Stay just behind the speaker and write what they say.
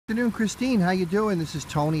Good afternoon, Christine. How you doing? This is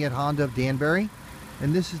Tony at Honda of Danbury,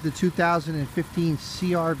 and this is the 2015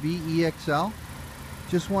 CRV EXL.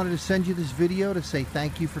 Just wanted to send you this video to say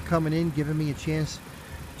thank you for coming in, giving me a chance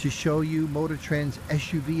to show you Motor Trend's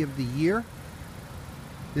SUV of the year.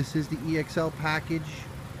 This is the EXL package.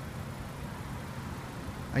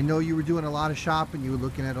 I know you were doing a lot of shopping. You were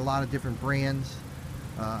looking at a lot of different brands.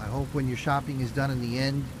 I hope when your shopping is done in the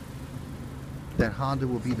end that Honda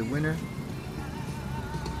will be the winner.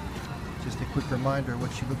 Just a quick reminder of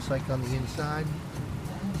what she looks like on the inside.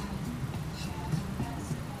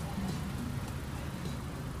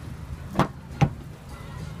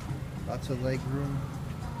 Lots of leg room,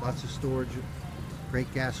 lots of storage,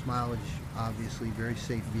 great gas mileage, obviously very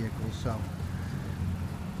safe vehicle. So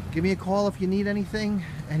give me a call if you need anything,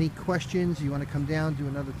 any questions, you want to come down, do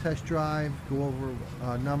another test drive, go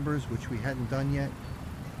over numbers, which we hadn't done yet.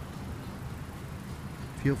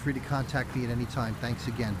 Feel free to contact me at any time. Thanks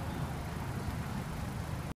again.